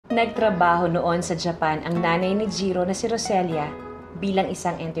Nagtrabaho noon sa Japan ang nanay ni Jiro na si Roselia bilang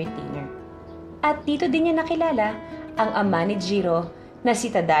isang entertainer. At dito din niya nakilala ang ama ni Jiro na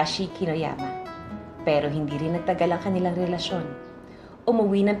si Tadashi Kinoyama. Pero hindi rin nagtagal ang kanilang relasyon.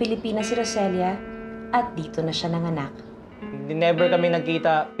 Umuwi ng Pilipinas si Roselia at dito na siya nanganak. Never kami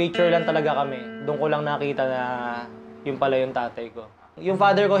nagkita, picture lang talaga kami. Doon ko lang nakita na yung pala yung tatay ko. Yung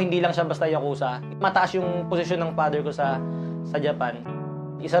father ko hindi lang siya basta yakuza. Mataas yung posisyon ng father ko sa Japan.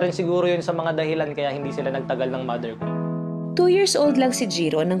 Isa rin siguro yun sa mga dahilan kaya hindi sila nagtagal ng mother ko. 2 years old lang si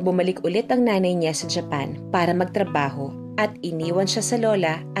Jiro nang bumalik ulit ang nanay niya sa Japan para magtrabaho at iniwan siya sa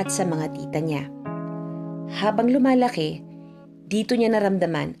lola at sa mga tita niya. Habang lumalaki, dito niya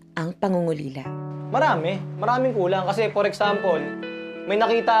naramdaman ang pangungulila. Maraming kulang. Kasi for example, may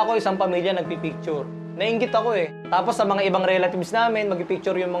nakita ako isang pamilya nagpipicture. Nainggit ako eh. Tapos sa mga ibang relatives namin,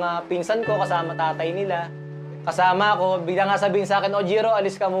 magpipicture yung mga pinsan ko kasama tatay nila. Kasama ako, bigla nga sabihin sa akin, "O Jiro,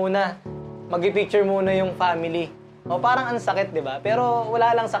 alis ka muna. Magpipicture muna yung family." O parang ang sakit, di ba? Pero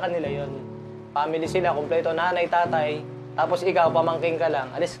wala lang sa kanila yon. Family sila, kumpleto, nanay, tatay. Tapos ikaw, pamangking ka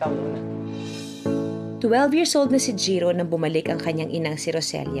lang, alis ka muna. 12 years old na si Jiro nang bumalik ang kanyang inang si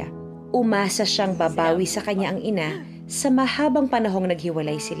Roselia. Umasa siyang babawi sa kanya ang ina sa mahabang panahong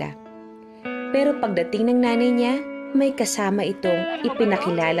naghiwalay sila. Pero pagdating ng nanay niya, may kasama itong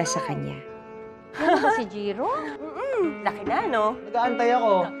ipinakilala sa kanya. Ano ba si Jiro? Laki na, no? Nag-aantay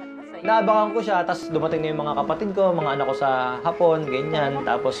ako. Naabangan ko siya, tapos dumating na yung mga kapatid ko, mga anak ko sa hapon, ganyan.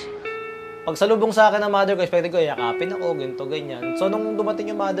 Tapos, pagsalubong sa akin ng mother ko, expected ko, yakapin ako, ganito, ganyan. So, nung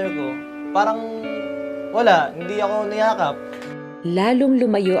dumating yung mother ko, parang wala, hindi ako niyakap. Lalong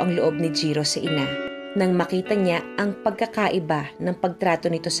lumayo ang loob ni Jiro sa ina nang makita niya ang pagkakaiba ng pagtrato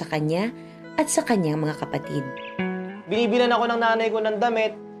nito sa kanya at sa kanyang mga kapatid. Binibilan ako ng nanay ko ng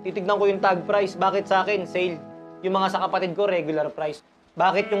damit, titignan ko yung tag price. Bakit sa akin, sale? Yung mga sa kapatid ko, regular price.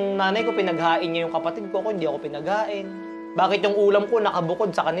 Bakit yung nanay ko, pinaghain niya yung kapatid ko, kung hindi ako pinaghain? Bakit yung ulam ko,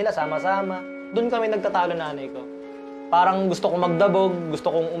 nakabukod sa kanila, sama-sama? Doon kami nagtatalo nanay ko. Parang gusto kong magdabog,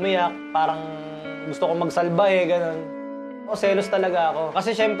 gusto kong umiyak, parang gusto kong magsalbay, gano'n. O, selos talaga ako.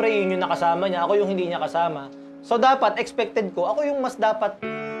 Kasi syempre, yun yung nakasama niya, ako yung hindi niya kasama. So dapat, expected ko, ako yung mas dapat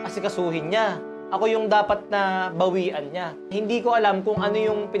asikasuhin niya. Ako yung dapat na bawian niya. Hindi ko alam kung ano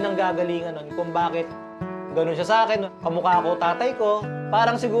yung pinanggagalingan nun, kung bakit ganun siya sa akin. Kamukha ko, tatay ko.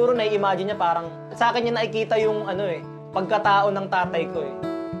 Parang siguro nai-imagine niya, parang sa akin niya nakikita yung pagkatao ng tatay ko eh.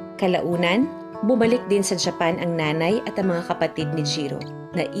 Kalaunan, bumalik din sa Japan ang nanay at ang mga kapatid ni Jiro.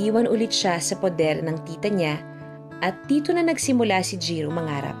 Naiwan ulit siya sa poder ng tita niya at dito na nagsimula si Jiro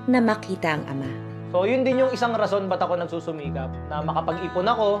mangarap na makita ang ama. So yun din yung isang rason ba't ako nagsusumikap, na makapag-ipon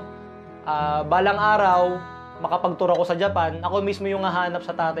ako, balang araw, makapagturo ako sa Japan, ako mismo yung hahanap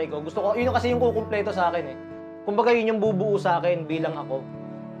sa tatay ko. Gusto ko, yun kasi yung kukumpleto sa akin eh. Kumbaga yun yung bubuo sa akin bilang ako.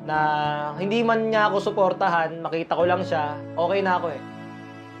 Na hindi man niya ako suportahan, makita ko lang siya, okay na ako eh.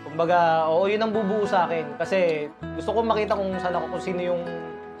 Kumbaga, oo, yun ang bubuo sa akin. Kasi gusto ko makita kung saan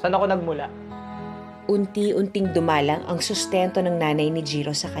ako nagmula. Unti-unting dumalang ang sustento ng nanay ni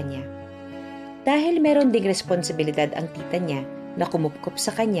Jiro sa kanya. Dahil meron ding responsibilidad ang tita niya na kumupkup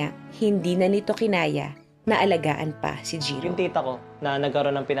sa kanya, hindi na nito kinaya na alagaan pa si Jiro. Yung tita ko na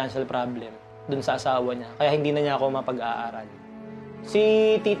nagkaroon ng financial problem dun sa asawa niya, kaya hindi na niya ako mapag-aaral. Si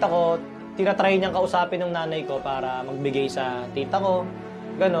tita ko, tinatry niyang kausapin ng nanay ko para magbigay sa tita ko,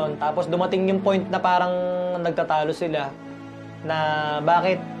 ganon. Tapos dumating yung point na parang nagtatalo sila na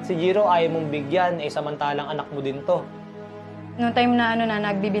bakit si Jiro ayaw mong bigyan, samantalang anak mo din to. Noong time na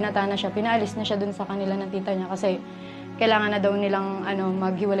nagbibinata na siya, pinaalis na siya dun sa kanila ng tita niya kasi kailangan na daw nilang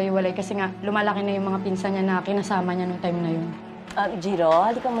maghiwalay-hiwalay kasi nga lumalaki na yung mga pinsan niya na kinasama niya noong time na yun. Jiro,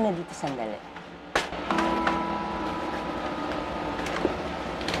 halika muna dito sandali.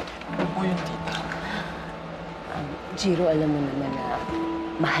 Ano po yung tita? Jiro, alam mo naman na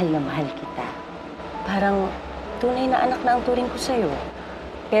mahal kita. Parang tunay na anak na ang turing ko sa'yo.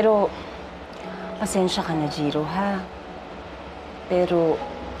 Pero, pasensya ka na, Jiro, ha? Pero,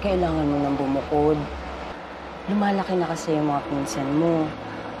 kailangan mo nang bumukod. Lumalaki na kasi yung mga pinsan mo.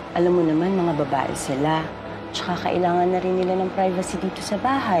 Alam mo naman, mga babae sila. Tsaka kailangan na rin nila ng privacy dito sa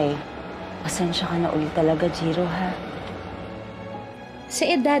bahay. Pasensya ka na ulit talaga, Jiro, ha? Sa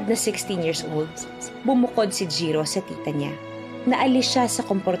edad na 16 years old, bumukod si Jiro sa tita niya. Naalis siya sa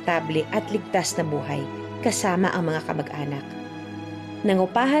komportable at ligtas na buhay kasama ang mga kamag-anak.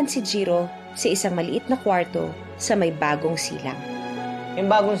 Nangupahan si Jiro sa isang maliit na kwarto sa may bagong silang. Yung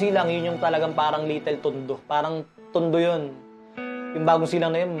bagong silang, yun yung talagang parang little tondo. Parang tondo yun. Yung bagong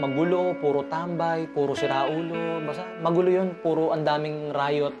silang na yun, magulo, puro tambay, puro siraulo. Basta magulo yun, puro ang daming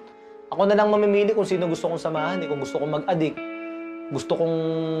riot. Ako na lang mamimili kung sino gusto kong samahan, kung gusto kong mag-addict. Gusto kong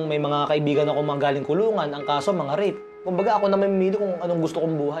may mga kaibigan ako mga galing kulungan, ang kaso mga rape. Kumbaga ako na mamimili kung anong gusto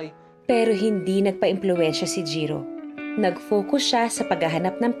kong buhay. Pero hindi nagpa-impluwensya si Jiro. Nag-focus siya sa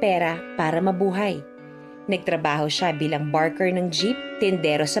paghahanap ng pera para mabuhay. Nagtrabaho siya bilang barker ng jeep,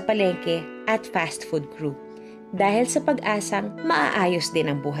 tindero sa palengke at fast food crew. Dahil sa pag-asang maaayos din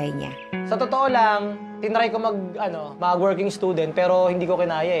ang buhay niya. Sa totoo lang, tinry ko mag-working student pero hindi ko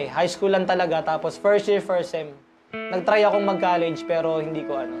kinaya eh. High school lang talaga tapos first year, first sem. Nagtry akong mag-college pero hindi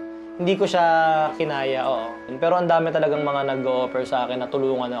ko siya kinaya, oo. Pero ang dami talagang mga nag-o-offer sa akin na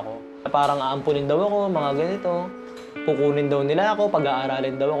tulungan ako. Parang aampunin daw ako, mga ganito. Kukunin daw nila ako,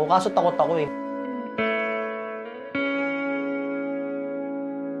 pag-aaralin daw ako. Kaso takot ako eh.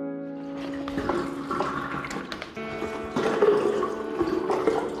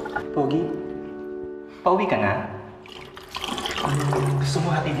 Pogi, pauwi ka na? Gusto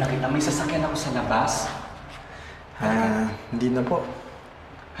mo hatid na kita? May sasakyan ako sa labas. Hindi na po.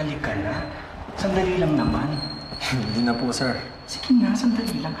 Halika na. Sandali lang naman. Hindi na po, sir. Sige na,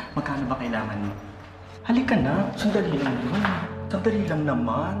 sandali lang. Magkano ba kailangan mo? Halika na. Sandali lang naman. Sandali lang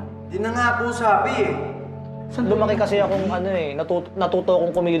naman. Hindi na nga po sabi eh. Lumaki kasi akong natuto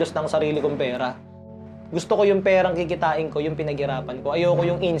akong kumilos ng sarili kong pera. Gusto ko yung perang kikitain ko, yung pinaghirapan ko. Ayoko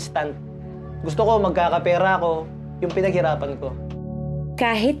yung instant. Gusto ko magkakapera ko, yung pinaghirapan ko.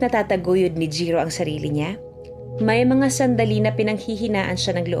 Kahit natataguyod ni Jiro ang sarili niya, may mga sandali na pinanghihinaan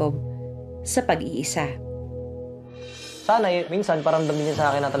siya ng loob sa pag-iisa. Sana minsan paramdamin niya sa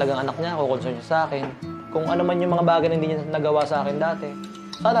akin na talagang anak niya ako, concern siya sa akin. Kung ano man yung mga bagay na hindi niya nagawa sa akin dati.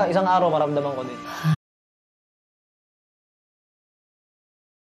 Sana isang araw maramdaman ko din.